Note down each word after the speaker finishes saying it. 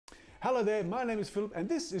Hello there, my name is Philip and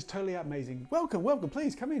this is Totally Amazing. Welcome, welcome,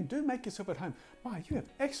 please come in, do make yourself at home. My, you have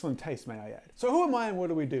excellent taste, may I add. So who am I and what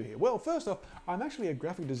do we do here? Well, first off, I'm actually a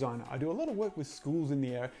graphic designer. I do a lot of work with schools in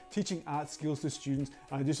the area, teaching art skills to students.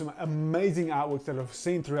 And I do some amazing artworks that I've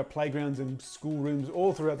seen throughout playgrounds and schoolrooms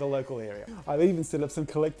all throughout the local area. I've even set up some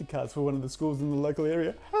collector cards for one of the schools in the local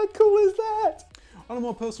area. How cool is that? On a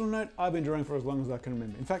more personal note, I've been drawing for as long as I can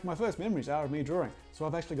remember. In fact, my first memories are of me drawing, so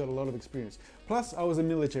I've actually got a lot of experience. Plus, I was a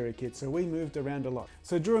military kid, so we moved around a lot.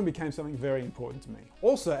 So drawing became something very important to me.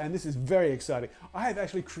 Also, and this is very exciting, I have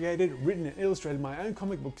actually created, written and illustrated my own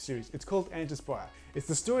comic book series. It's called Antispire. It's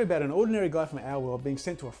the story about an ordinary guy from our world being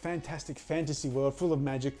sent to a fantastic fantasy world full of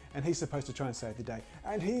magic, and he's supposed to try and save the day.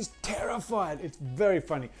 And he's terrified. It's very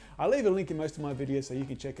funny. I'll leave a link in most of my videos so you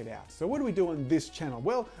can check it out. So what do we do on this channel?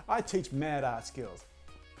 Well, I teach mad art skills.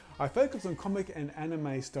 I focus on comic and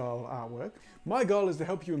anime style artwork. My goal is to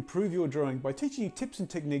help you improve your drawing by teaching you tips and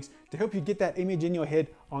techniques to help you get that image in your head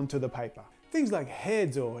onto the paper. Things like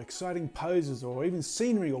heads or exciting poses or even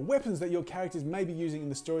scenery or weapons that your characters may be using in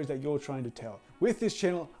the stories that you're trying to tell. With this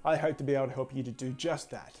channel, I hope to be able to help you to do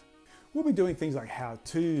just that. We'll be doing things like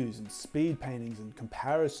how-tos and speed paintings and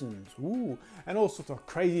comparisons, and all sorts of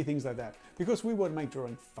crazy things like that because we want to make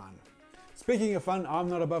drawing fun. Speaking of fun, I'm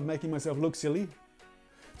not above making myself look silly.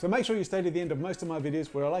 So make sure you stay to the end of most of my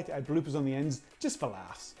videos where I like to add bloopers on the ends just for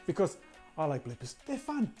laughs. Because I like bloopers, they're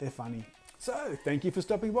fun, they're funny. So thank you for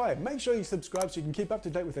stopping by. Make sure you subscribe so you can keep up to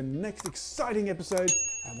date with the next exciting episode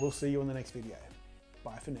and we'll see you on the next video.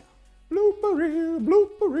 Bye for now. Blooper reel,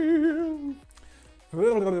 blooper reel.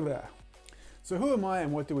 So who am I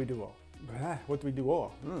and what do we do all? What do we do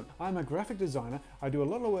all? I'm a graphic designer. I do a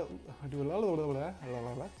lot of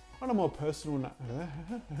on a more personal note.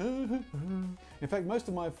 In fact, most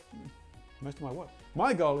of my what?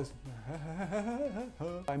 My goal is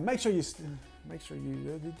make sure you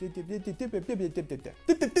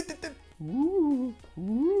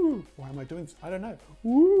why am I doing this? I don't know.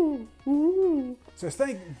 So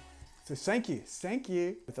thank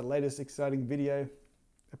you with the latest exciting video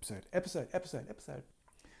episode.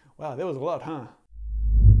 Wow, there was a lot, huh?